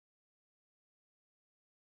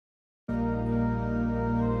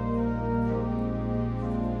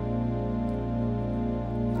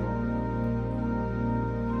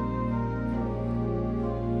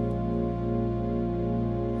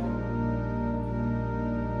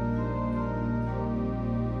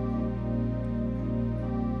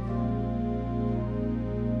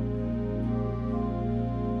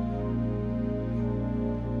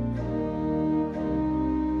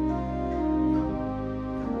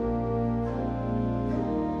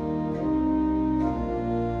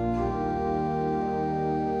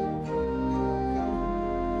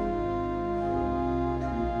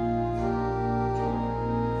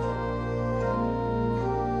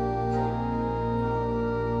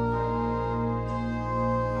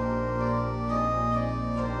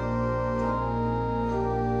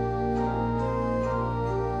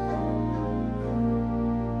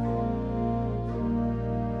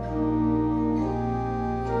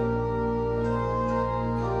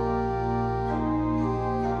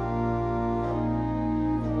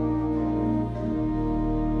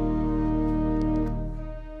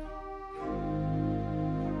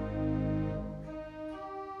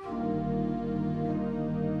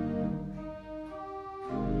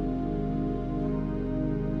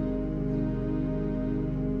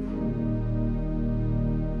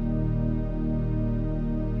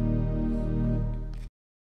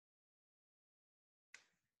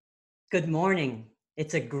Good morning.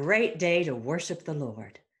 It's a great day to worship the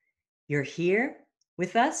Lord. You're here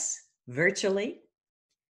with us virtually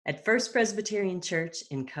at First Presbyterian Church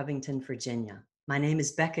in Covington, Virginia. My name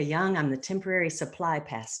is Becca Young. I'm the temporary supply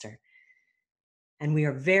pastor, and we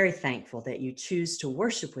are very thankful that you choose to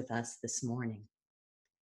worship with us this morning.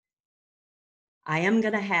 I am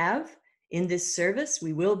going to have in this service,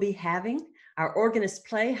 we will be having our organist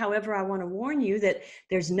play. However, I want to warn you that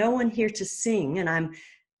there's no one here to sing, and I'm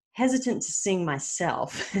hesitant to sing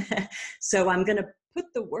myself. So I'm going to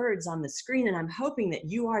put the words on the screen, and I'm hoping that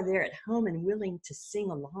you are there at home and willing to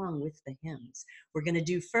sing along with the hymns. We're going to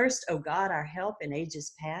do first, "O God, Our Help in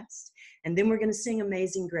Ages Past," and then we're going to sing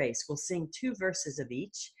 "Amazing Grace." We'll sing 2 verses of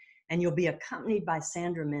each, and you'll be accompanied by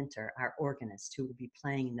Sandra Minter, our organist, who will be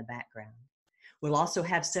playing in the background. We'll also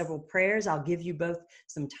have several prayers. I'll give you both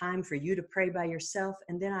some time for you to pray by yourself,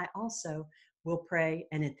 and then I also will pray,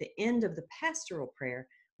 and at the end of the pastoral prayer,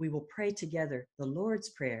 we will pray together the Lord's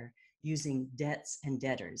Prayer using debts and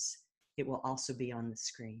debtors. It will also be on the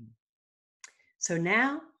screen. So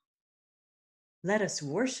now, let us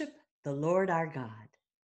worship the Lord our God.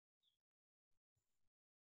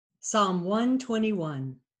 Psalm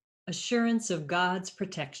 121, Assurance of God's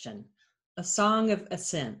Protection, a song of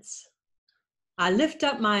ascents. I lift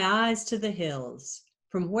up my eyes to the hills.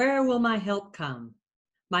 From where will my help come?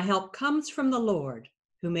 My help comes from the Lord,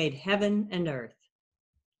 who made heaven and earth.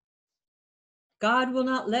 God will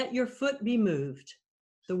not let your foot be moved.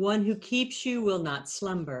 The one who keeps you will not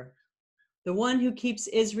slumber. The one who keeps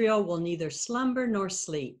Israel will neither slumber nor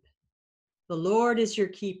sleep. The Lord is your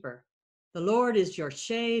keeper. The Lord is your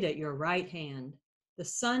shade at your right hand. The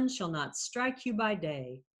sun shall not strike you by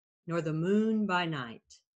day, nor the moon by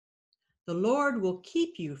night. The Lord will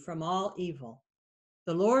keep you from all evil.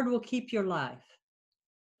 The Lord will keep your life.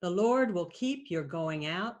 The Lord will keep your going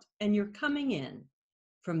out and your coming in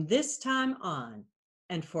from this time on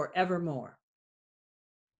and forevermore.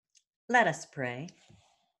 Let us pray.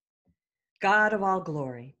 God of all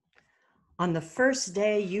glory, on the first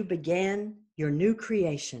day you began your new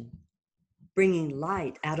creation, bringing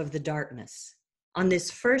light out of the darkness. On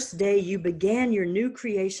this first day you began your new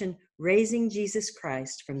creation, raising Jesus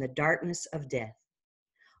Christ from the darkness of death.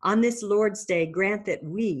 On this Lord's Day, grant that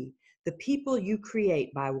we, the people you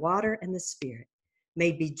create by water and the Spirit, may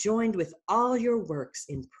be joined with all your works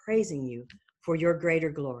in praising you for your greater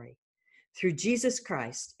glory. Through Jesus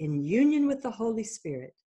Christ, in union with the Holy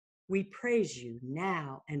Spirit, we praise you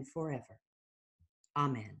now and forever.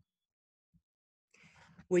 Amen.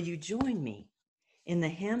 Will you join me in the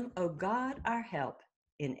hymn, "O God, Our Help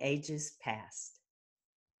in Ages Past"?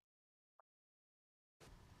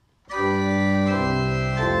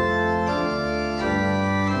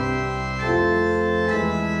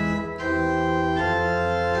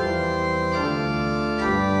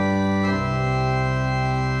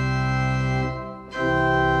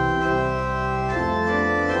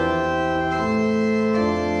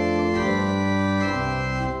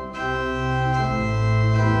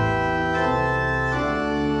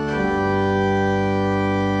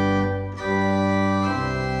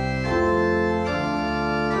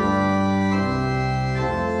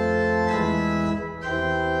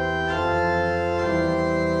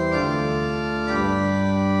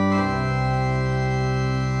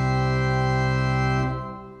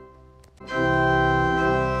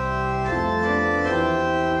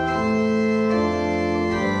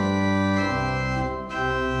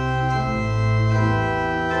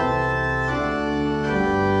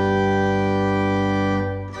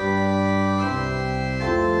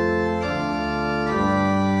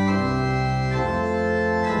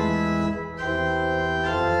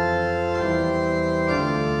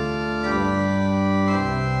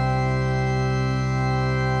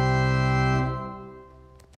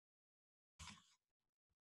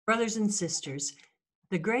 Brothers and sisters,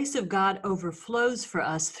 the grace of God overflows for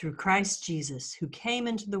us through Christ Jesus, who came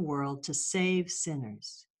into the world to save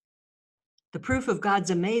sinners. The proof of God's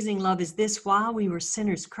amazing love is this: while we were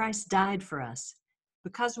sinners, Christ died for us.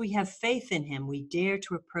 Because we have faith in him, we dare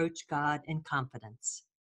to approach God in confidence.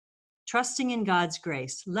 Trusting in God's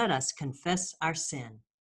grace, let us confess our sin.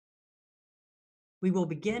 We will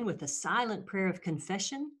begin with a silent prayer of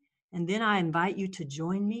confession, and then I invite you to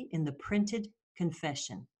join me in the printed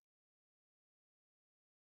confession.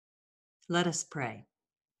 Let us pray.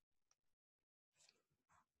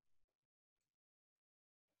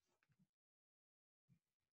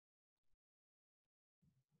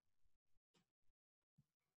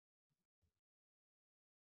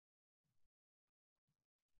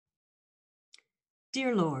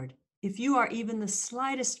 Dear Lord, if you are even the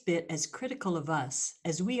slightest bit as critical of us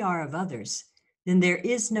as we are of others, then there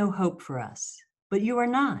is no hope for us. But you are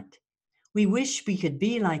not. We wish we could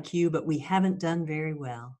be like you, but we haven't done very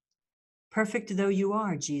well. Perfect though you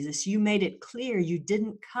are, Jesus, you made it clear you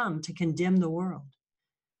didn't come to condemn the world.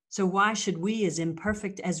 So why should we, as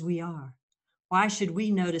imperfect as we are, why should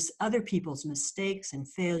we notice other people's mistakes and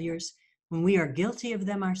failures when we are guilty of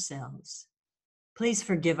them ourselves? Please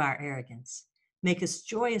forgive our arrogance. Make us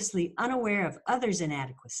joyously unaware of others'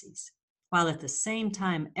 inadequacies, while at the same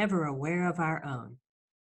time ever aware of our own.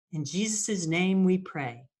 In Jesus' name we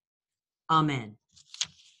pray. Amen.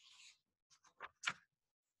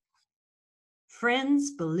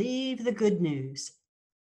 Friends, believe the good news.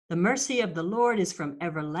 The mercy of the Lord is from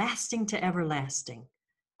everlasting to everlasting.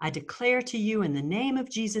 I declare to you in the name of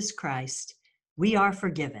Jesus Christ, we are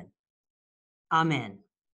forgiven. Amen.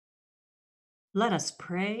 Let us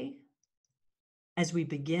pray as we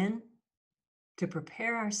begin to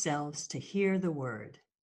prepare ourselves to hear the word.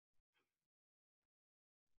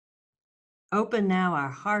 Open now our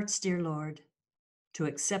hearts, dear Lord, to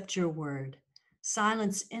accept your word.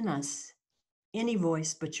 Silence in us any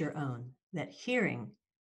voice but your own, that hearing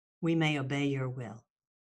we may obey your will.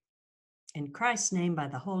 In Christ's name, by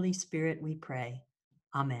the Holy Spirit, we pray.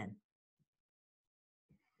 Amen.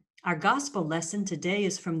 Our gospel lesson today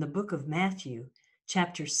is from the book of Matthew,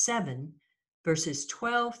 chapter 7, verses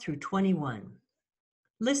 12 through 21.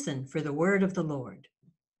 Listen for the word of the Lord.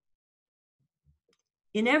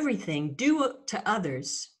 In everything, do to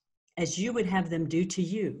others as you would have them do to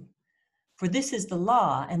you, for this is the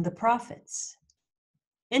law and the prophets.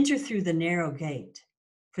 Enter through the narrow gate,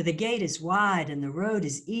 for the gate is wide and the road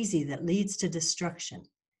is easy that leads to destruction,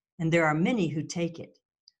 and there are many who take it.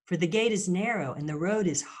 For the gate is narrow and the road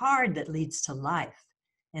is hard that leads to life,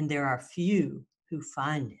 and there are few who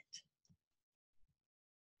find it.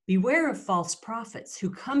 Beware of false prophets who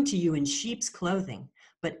come to you in sheep's clothing,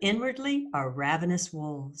 but inwardly are ravenous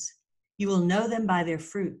wolves. You will know them by their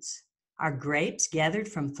fruits. Are grapes gathered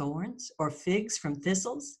from thorns, or figs from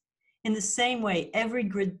thistles? In the same way, every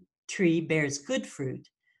good tree bears good fruit,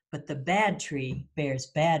 but the bad tree bears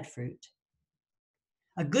bad fruit.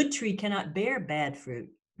 A good tree cannot bear bad fruit,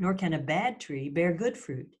 nor can a bad tree bear good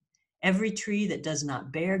fruit. Every tree that does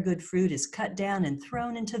not bear good fruit is cut down and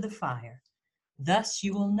thrown into the fire. Thus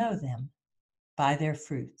you will know them by their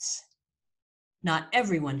fruits. Not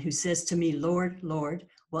everyone who says to me, Lord, Lord,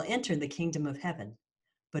 will enter the kingdom of heaven,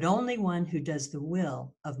 but only one who does the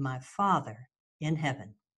will of my Father in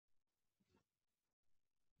heaven.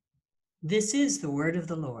 This is the word of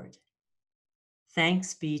the Lord.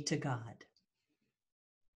 Thanks be to God.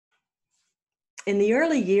 In the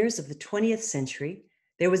early years of the 20th century,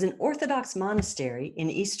 there was an Orthodox monastery in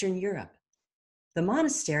Eastern Europe. The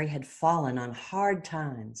monastery had fallen on hard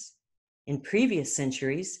times. In previous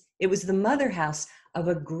centuries, it was the mother house of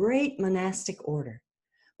a great monastic order.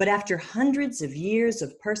 But after hundreds of years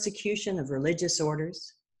of persecution of religious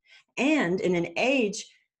orders, and in an age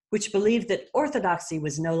which believed that orthodoxy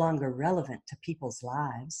was no longer relevant to people's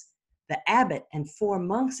lives, the abbot and 4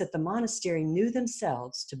 monks at the monastery knew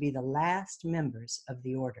themselves to be the last members of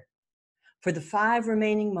the order. For the 5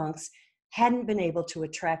 remaining monks hadn't been able to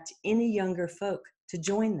attract any younger folk to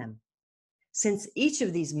join them. Since each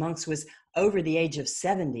of these monks was over the age of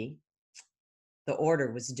 70, the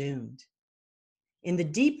order was doomed. In the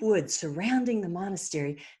deep woods surrounding the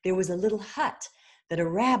monastery, there was a little hut that a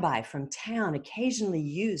rabbi from town occasionally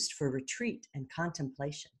used for retreat and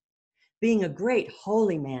contemplation. Being a great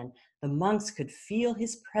holy man, the monks could feel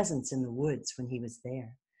his presence in the woods when he was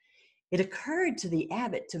there. It occurred to the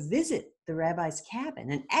abbot to visit the rabbi's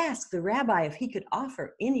cabin and ask the rabbi if he could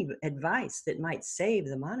offer any advice that might save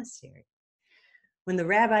the monastery. When the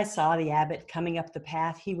rabbi saw the abbot coming up the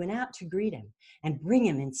path, he went out to greet him and bring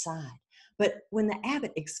him inside. But when the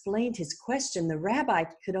abbot explained his question, the rabbi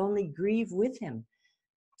could only grieve with him.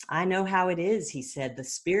 I know how it is, he said. The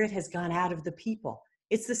spirit has gone out of the people.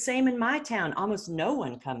 It's the same in my town. Almost no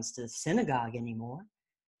one comes to the synagogue anymore.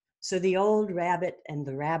 So the old abbot and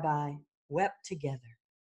the rabbi wept together.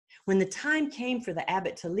 When the time came for the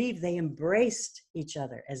abbot to leave, they embraced each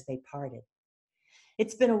other as they parted.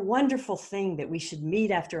 It's been a wonderful thing that we should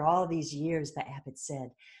meet after all these years, the abbot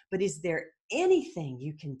said. But is there anything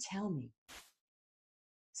you can tell me?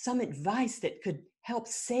 Some advice that could help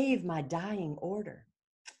save my dying order?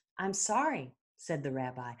 I'm sorry, said the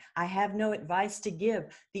rabbi. I have no advice to give.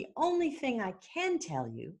 The only thing I can tell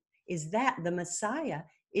you is that the Messiah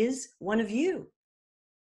is one of you.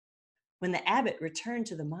 When the abbot returned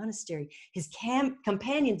to the monastery, his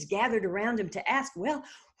companions gathered around him to ask, well,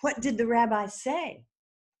 what did the rabbi say?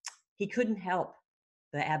 He couldn't help,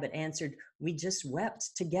 the abbot answered. We just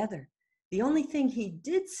wept together. The only thing he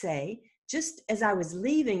did say just as I was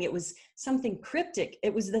leaving, it was something cryptic.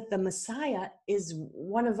 It was that the Messiah is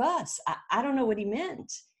one of us. I don't know what he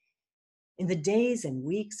meant. In the days and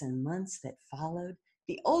weeks and months that followed,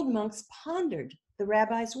 the old monks pondered the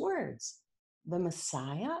rabbi's words. The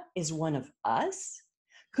Messiah is one of us?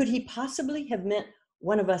 Could he possibly have meant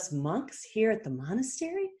one of us monks here at the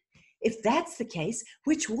monastery? If that's the case,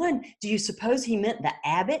 which one do you suppose he meant? The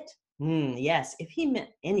abbot? Yes, if he meant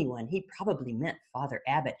anyone, he probably meant Father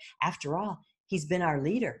Abbot. After all, he's been our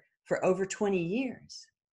leader for over 20 years.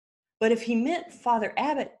 But if he meant Father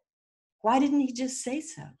Abbot, why didn't he just say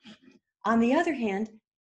so? On the other hand,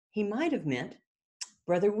 he might have meant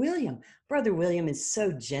Brother William. Brother William is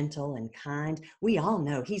so gentle and kind. We all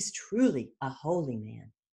know he's truly a holy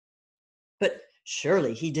man. But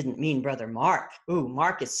surely he didn't mean Brother Mark. Ooh,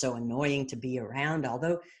 Mark is so annoying to be around.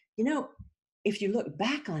 Although, if you look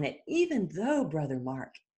back on it, even though Brother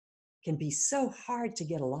Mark can be so hard to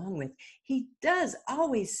get along with, he does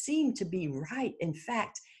always seem to be right. In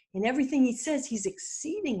fact, in everything he says, he's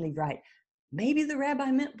exceedingly right. Maybe the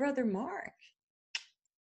rabbi meant Brother Mark.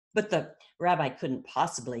 But the rabbi couldn't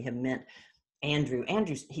possibly have meant Andrew.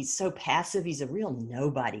 Andrew's, he's so passive, he's a real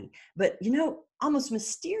nobody. But, almost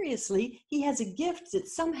mysteriously, he has a gift that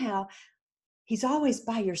somehow he's always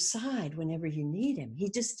by your side whenever you need him. He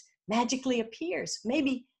just magically appears.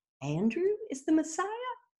 Maybe Andrew is the Messiah?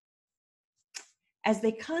 As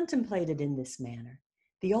they contemplated in this manner,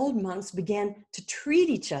 the old monks began to treat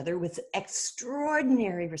each other with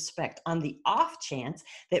extraordinary respect on the off chance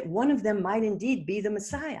that one of them might indeed be the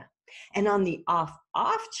Messiah. And on the off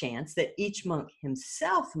chance that each monk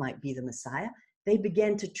himself might be the Messiah, they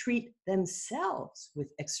began to treat themselves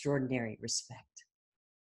with extraordinary respect.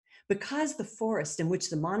 Because the forest in which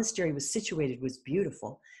the monastery was situated was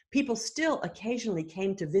beautiful, people still occasionally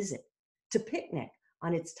came to visit, to picnic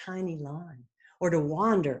on its tiny lawn, or to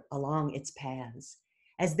wander along its paths.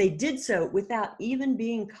 As they did so, without even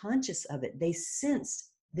being conscious of it, they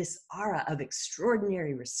sensed this aura of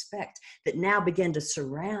extraordinary respect that now began to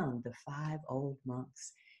surround the 5 old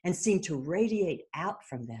monks and seemed to radiate out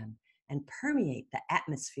from them and permeate the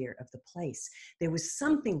atmosphere of the place. There was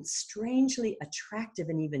something strangely attractive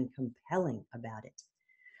and even compelling about it.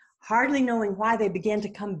 Hardly knowing why, they began to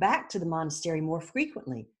come back to the monastery more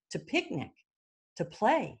frequently, to picnic, to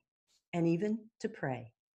play, and even to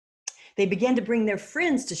pray. They began to bring their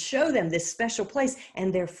friends to show them this special place,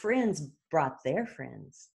 and their friends brought their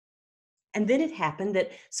friends. And then it happened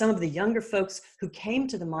that some of the younger folks who came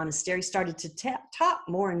to the monastery started to talk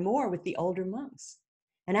more and more with the older monks.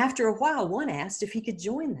 And after a while, one asked if he could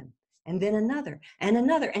join them, and then another, and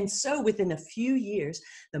another. And so within a few years,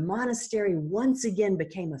 the monastery once again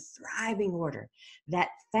became a thriving order that,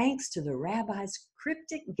 thanks to the rabbi's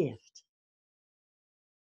cryptic gift,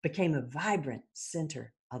 became a vibrant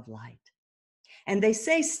center of light. And they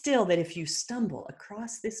say still that if you stumble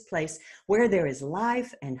across this place where there is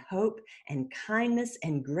life and hope and kindness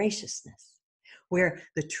and graciousness, where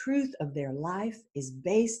the truth of their life is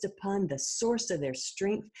based upon the source of their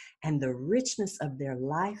strength and the richness of their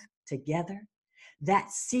life together,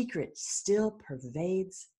 that secret still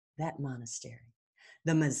pervades that monastery.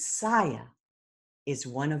 The Messiah is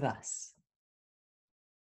one of us.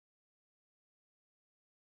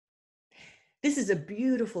 This is a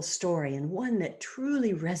beautiful story and one that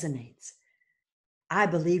truly resonates, I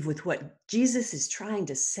believe, with what Jesus is trying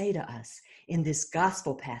to say to us in this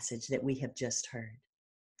gospel passage that we have just heard.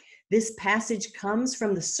 This passage comes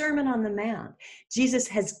from the Sermon on the Mount. Jesus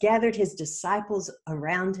has gathered his disciples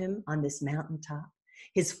around him on this mountaintop,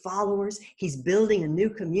 his followers. He's building a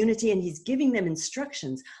new community, and he's giving them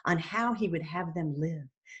instructions on how he would have them live,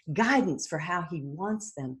 guidance for how he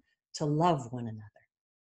wants them to love one another.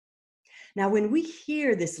 Now, when we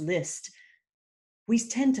hear this list, we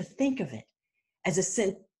tend to think of it as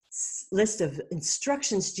a list of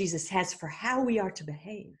instructions Jesus has for how we are to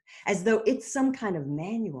behave, as though it's some kind of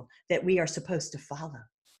manual that we are supposed to follow.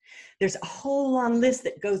 There's a whole long list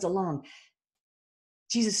that goes along.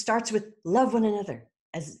 Jesus starts with love one another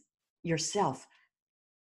as yourself.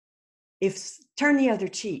 Turn the other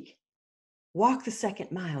cheek, walk the 2nd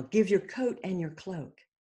mile, give your coat and your cloak,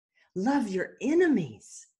 love your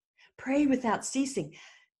enemies, pray without ceasing,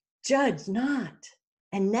 judge not.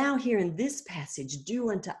 And now here in this passage, do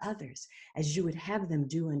unto others as you would have them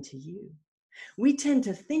do unto you. We tend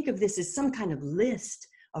to think of this as some kind of list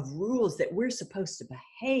of rules that we're supposed to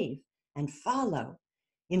behave and follow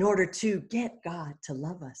in order to get God to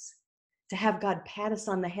love us, to have God pat us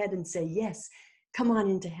on the head and say, yes, come on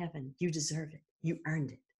into heaven. You deserve it. You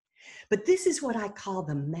earned it. But this is what I call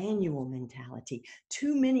the manual mentality.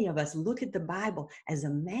 Too many of us look at the Bible as a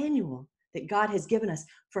manual that God has given us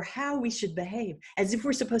for how we should behave, as if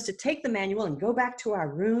we're supposed to take the manual and go back to our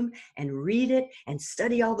room and read it and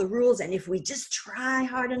study all the rules. And if we just try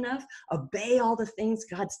hard enough, obey all the things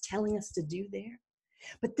God's telling us to do there.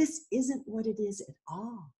 But this isn't what it is at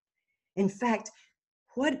all. In fact,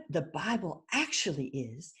 what the Bible actually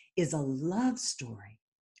is a love story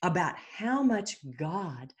about how much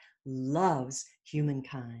God loves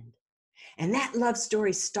humankind. And that love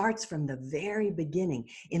story starts from the very beginning.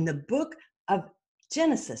 In the book of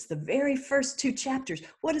Genesis, the very first 2 chapters,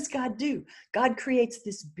 what does God do? God creates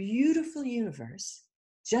this beautiful universe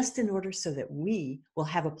just in order so that we will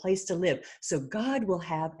have a place to live. So God will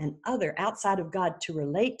have an other outside of God to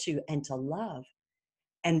relate to and to love,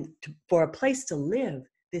 and for a place to live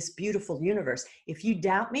this beautiful universe. If you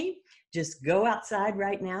doubt me, just go outside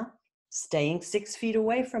right now, staying 6 feet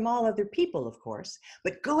away from all other people, of course,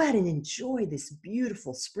 but go out and enjoy this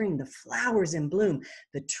beautiful spring, the flowers in bloom,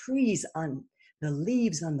 the trees on the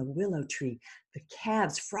leaves on the willow tree, the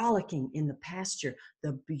calves frolicking in the pasture,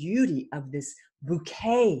 the beauty of this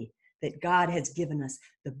bouquet that God has given us,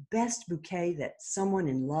 the best bouquet that someone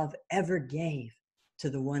in love ever gave to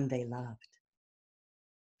the one they loved.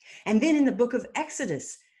 And then in the book of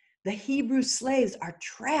Exodus, the Hebrew slaves are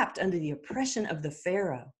trapped under the oppression of the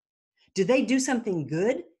Pharaoh. Do they do something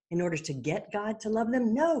good in order to get God to love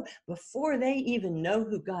them? No. Before they even know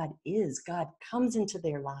who God is, God comes into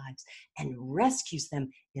their lives and rescues them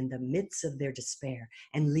in the midst of their despair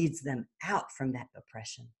and leads them out from that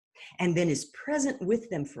oppression, and then is present with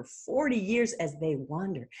them for 40 years as they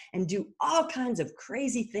wander and do all kinds of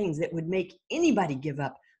crazy things that would make anybody give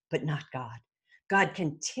up, but not God. God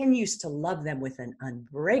continues to love them with an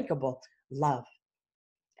unbreakable love.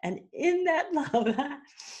 And in that love,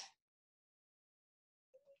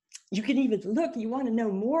 you can even look, you want to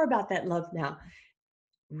know more about that love now.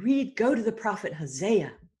 Go to the prophet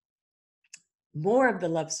Hosea. More of the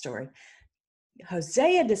love story.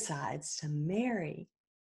 Hosea decides to marry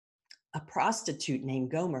a prostitute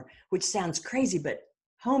named Gomer, which sounds crazy, but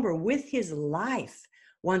Homer, with his life,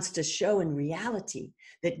 wants to show in reality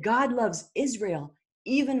that God loves Israel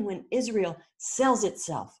even when Israel sells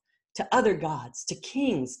itself to other gods, to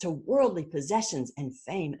kings, to worldly possessions and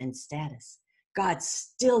fame and status. God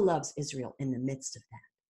still loves Israel in the midst of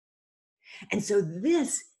that. And so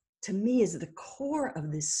this, to me, is the core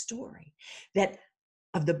of this story, that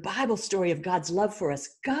of the Bible story of God's love for us.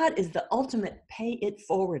 God is the ultimate pay it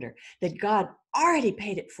forwarder, that God already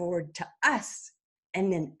paid it forward to us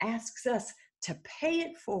and then asks us to pay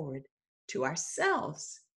it forward to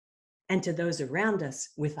ourselves and to those around us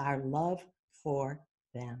with our love for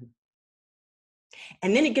them.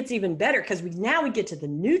 And then it gets even better, because now we get to the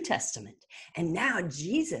New Testament. And now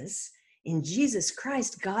in Jesus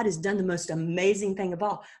Christ, God has done the most amazing thing of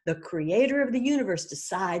all. The creator of the universe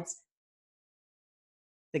decides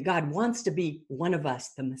that God wants to be one of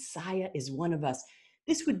us. The Messiah is one of us.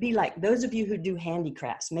 This would be like those of you who do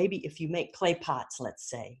handicrafts. Maybe if you make clay pots, let's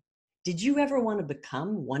say. Did you ever want to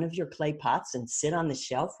become one of your clay pots and sit on the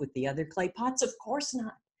shelf with the other clay pots? Of course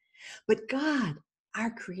not. But God, our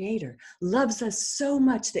creator, loves us so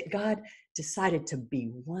much that God decided to be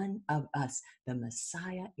one of us. The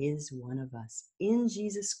Messiah is one of us. In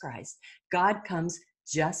Jesus Christ, God comes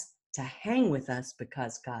just to hang with us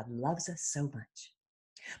because God loves us so much.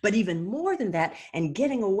 But even more than that, and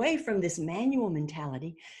getting away from this manual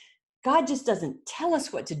mentality, God just doesn't tell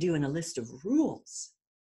us what to do in a list of rules.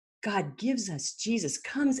 God gives us Jesus,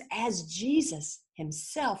 comes as Jesus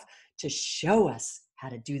himself to show us how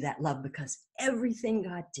to do that love, because everything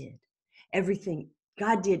God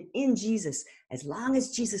did in Jesus, as long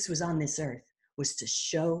as Jesus was on this earth, was to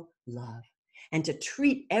show love and to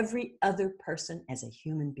treat every other person as a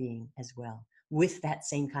human being as well, with that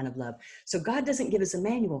same kind of love. So God doesn't give us a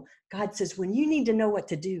manual. God says, when you need to know what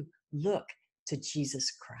to do, look to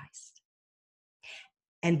Jesus Christ.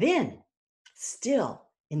 And then, still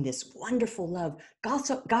in this wonderful love,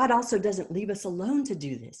 God also doesn't leave us alone to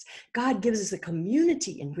do this. God gives us a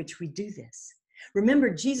community in which we do this. Remember,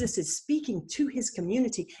 Jesus is speaking to his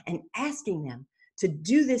community and asking them to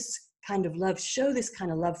do this kind of love, show this kind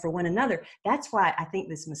of love for one another. That's why I think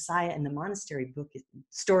this Messiah in the Monastery book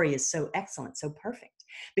story is so excellent, so perfect,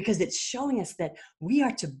 because it's showing us that we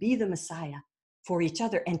are to be the Messiah for each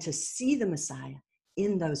other and to see the Messiah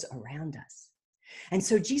in those around us. And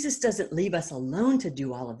so Jesus doesn't leave us alone to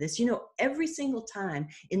do all of this. You know, every single time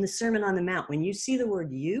in the Sermon on the Mount, when you see the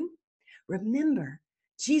word you, remember,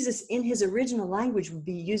 Jesus in his original language would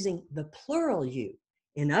be using the plural you.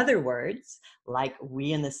 In other words, like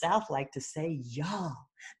we in the South like to say, y'all.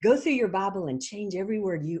 Go through your Bible and change every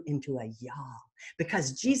word you into a y'all,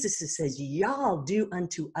 because Jesus says, y'all do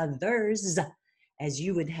unto others as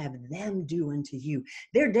you would have them do unto you.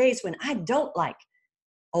 There are days when I don't like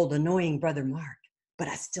old annoying brother Mark, but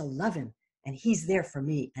I still love him, and he's there for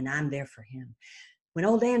me, and I'm there for him. When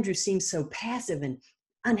old Andrew seems so passive and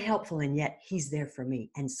unhelpful, and yet he's there for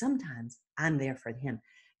me, and sometimes I'm there for him.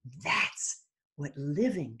 That's what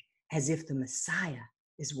living as if the Messiah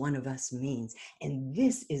is one of us means. And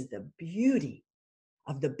this is the beauty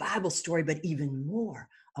of the Bible story, but even more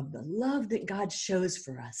of the love that God shows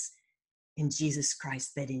for us in Jesus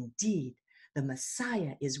Christ, that indeed the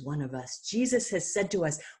Messiah is one of us. Jesus has said to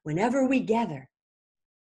us, whenever we gather,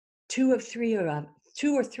 two or three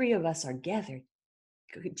of us are gathered,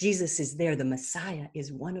 Jesus is there. The Messiah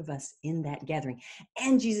is one of us in that gathering.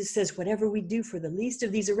 And Jesus says, whatever we do for the least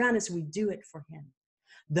of these around us, we do it for him.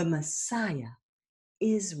 The Messiah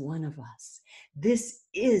is one of us. This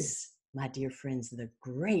is, my dear friends, the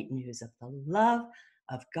great news of the love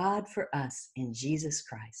of God for us in Jesus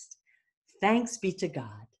Christ. Thanks be to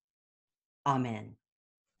God. Amen.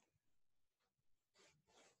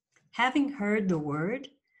 Having heard the word,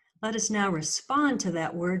 let us now respond to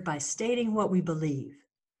that word by stating what we believe,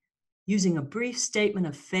 using a brief statement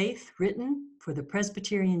of faith written for the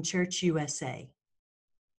Presbyterian Church USA.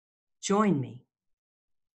 Join me.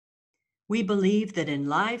 We believe that in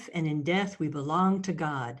life and in death we belong to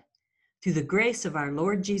God. Through the grace of our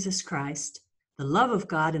Lord Jesus Christ, the love of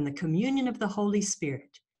God, and the communion of the Holy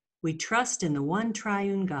Spirit, we trust in the one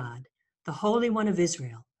triune God, the Holy One of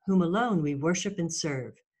Israel, whom alone we worship and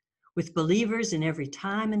serve. With believers in every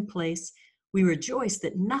time and place, we rejoice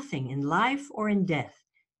that nothing in life or in death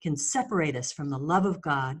can separate us from the love of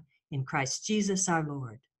God in Christ Jesus our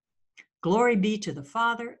Lord. Glory be to the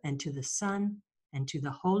Father, and to the Son, and to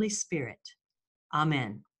the Holy Spirit.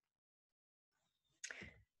 Amen.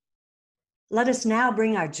 Let us now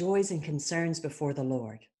bring our joys and concerns before the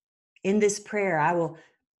Lord. In this prayer, I will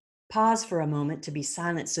pause for a moment to be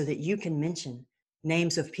silent so that you can mention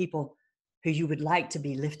names of people who you would like to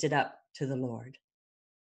be lifted up to the Lord.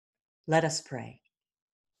 Let us pray.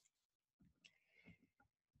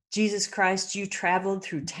 Jesus Christ, you traveled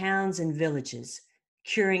through towns and villages,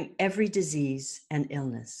 curing every disease and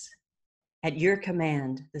illness. At your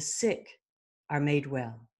command, the sick are made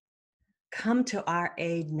well. Come to our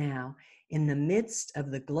aid now in the midst of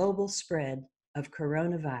the global spread of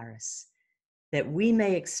coronavirus, that we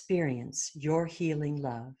may experience your healing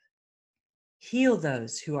love. Heal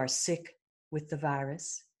those who are sick with the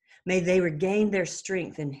virus. May they regain their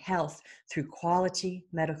strength and health through quality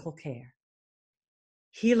medical care.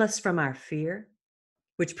 Heal us from our fear,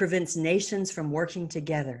 which prevents nations from working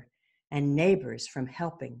together and neighbors from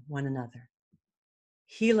helping one another.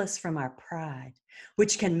 Heal us from our pride,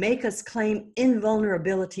 which can make us claim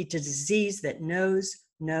invulnerability to disease that knows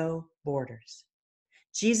no borders.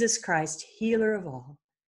 Jesus Christ, healer of all,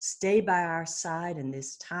 stay by our side in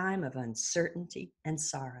this time of uncertainty and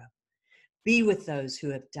sorrow. Be with those who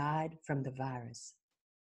have died from the virus.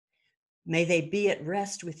 May they be at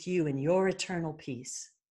rest with you in your eternal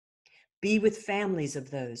peace. Be with families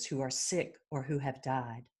of those who are sick or who have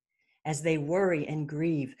died. As they worry and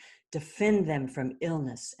grieve, defend them from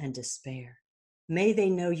illness and despair. May they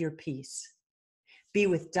know your peace. Be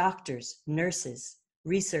with doctors, nurses,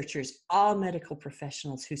 researchers, all medical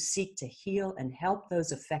professionals who seek to heal and help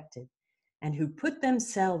those affected and who put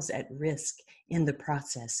themselves at risk in the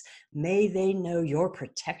process. May they know your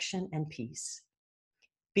protection and peace.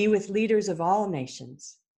 Be with leaders of all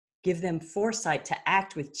nations. Give them foresight to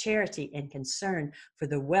act with charity and concern for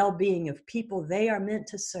the well-being of people they are meant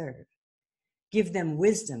to serve. Give them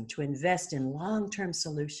wisdom to invest in long-term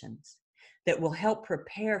solutions that will help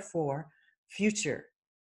prepare for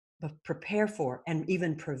and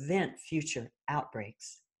even prevent future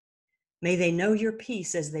outbreaks. May they know your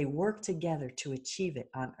peace as they work together to achieve it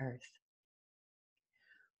on earth.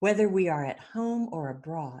 Whether we are at home or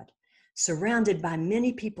abroad, surrounded by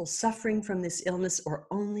many people suffering from this illness or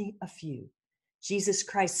only a few, Jesus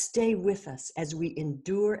Christ, stay with us as we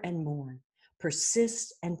endure and mourn,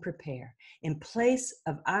 persist and prepare. In place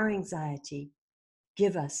of our anxiety,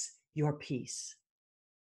 give us your peace.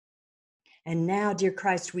 And now, dear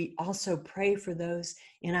Christ, we also pray for those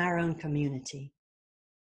in our own community,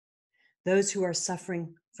 those who are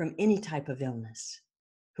suffering from any type of illness,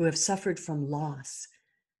 who have suffered from loss,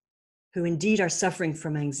 who indeed are suffering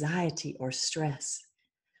from anxiety or stress,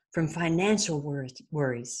 from financial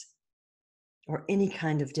worries, or any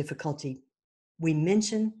kind of difficulty. We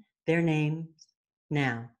mention their names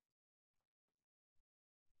now.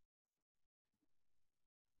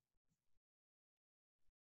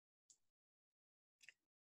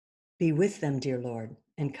 Be with them, dear Lord,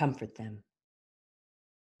 and comfort them.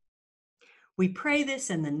 We pray this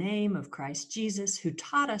in the name of Christ Jesus, who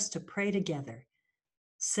taught us to pray together,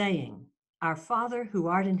 saying, Our Father who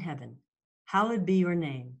art in heaven, hallowed be your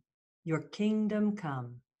name. Your kingdom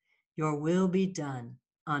come, your will be done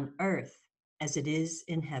on earth as it is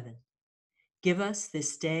in heaven. Give us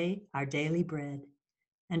this day our daily bread,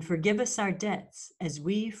 and forgive us our debts as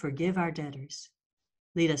we forgive our debtors.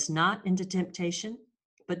 Lead us not into temptation,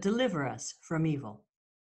 but deliver us from evil.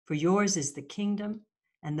 For yours is the kingdom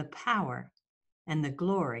and the power and the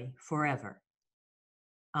glory forever.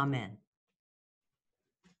 Amen.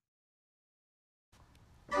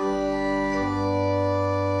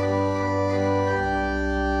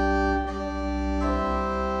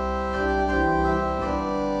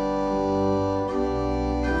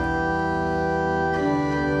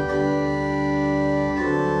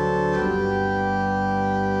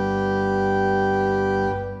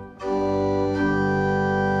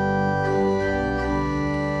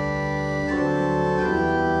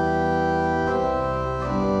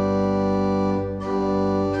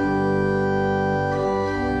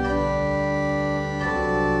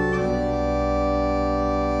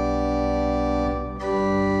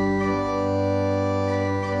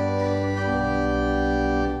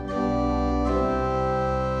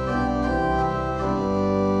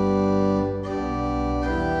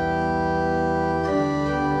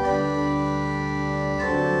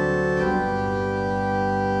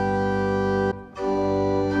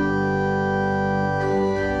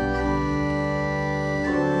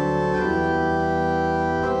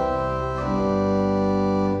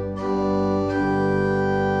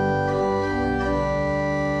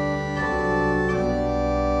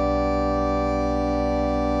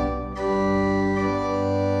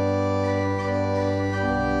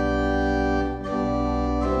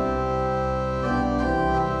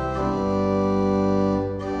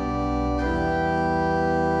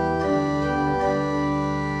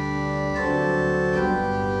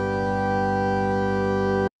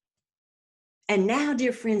 And now,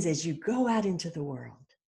 dear friends, as you go out into the world,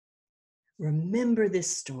 remember this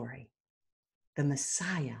story. The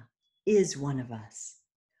Messiah is one of us.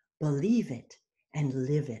 Believe it and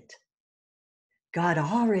live it. God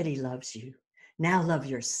already loves you. Now love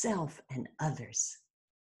yourself and others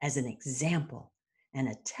as an example and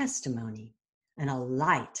a testimony and a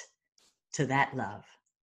light to that love.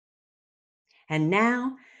 And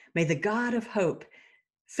now, may the God of hope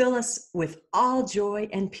fill us with all joy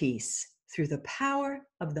and peace through the power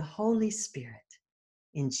of the Holy Spirit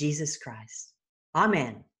in Jesus Christ.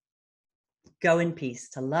 Amen. Go in peace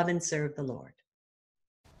to love and serve the Lord.